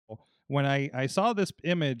when I saw this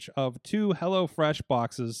image of 2 HelloFresh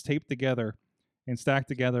boxes taped together and stacked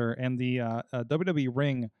together, and the WWE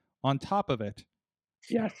ring on top of it.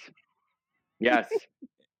 Yes. Yes.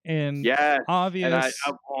 And Yes. obvious.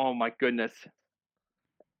 And oh my goodness.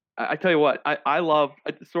 I tell you what, I love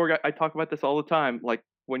Sorg. I talk about this all the time. Like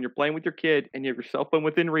when you're playing with your kid and you have your cell phone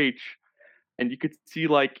within reach, and you could see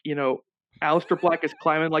Aleister Black is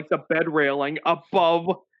climbing like the bed railing above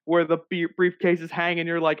where the briefcase is hanging.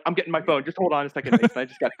 You're like, I'm getting my phone. Just hold on a second, Mason. I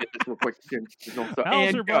just got to get this real quick.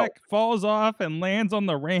 Aleister Black falls off and lands on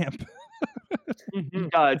the ramp. He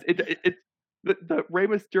does. It's the Rey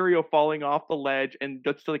Mysterio falling off the ledge and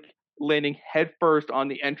just like landing headfirst on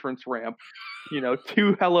the entrance ramp. 2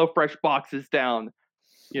 HelloFresh boxes down.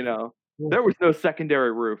 There was no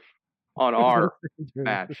secondary roof on our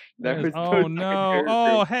match. Oh no!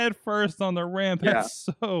 Oh, head first on the ramp. Yeah. That's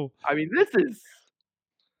so. I mean, this is.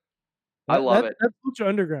 I love it. That's Lucha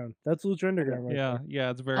Underground. That's Lucha Underground. Right yeah, there.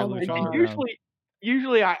 yeah, it's very Lucha Underground.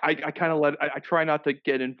 Usually, I kind of I try not to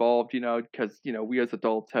get involved, because we as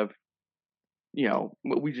adults have,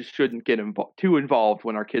 we just shouldn't get too involved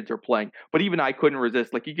when our kids are playing. But even I couldn't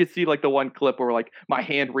resist. Like you could see the one clip where my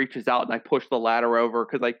hand reaches out and I push the ladder over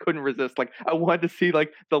because I couldn't resist. Like I wanted to see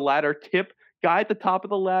the ladder tip. Guy at the top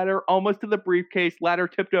of the ladder, almost to the briefcase, ladder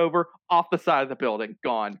tipped over, off the side of the building,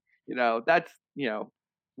 gone. That's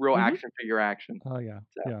real action figure action. Oh yeah,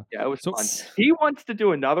 so, yeah, it was fun. He wants to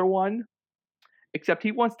do another one, except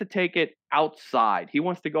he wants to take it outside. He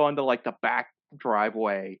wants to go into the back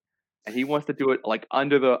driveway, and he wants to do it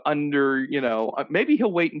under. Maybe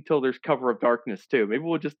he'll wait until there's cover of darkness too. Maybe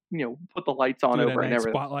we'll just put the lights on over and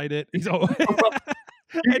everything. Spotlight it. We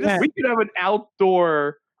could have an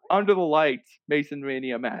outdoor under the lights Mason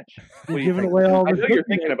Mania match. Giving away all I know you're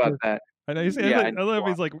thinking about that. I know you say. I love.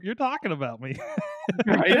 He's like, you're talking about me.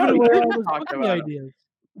 I know you're talking about ideas.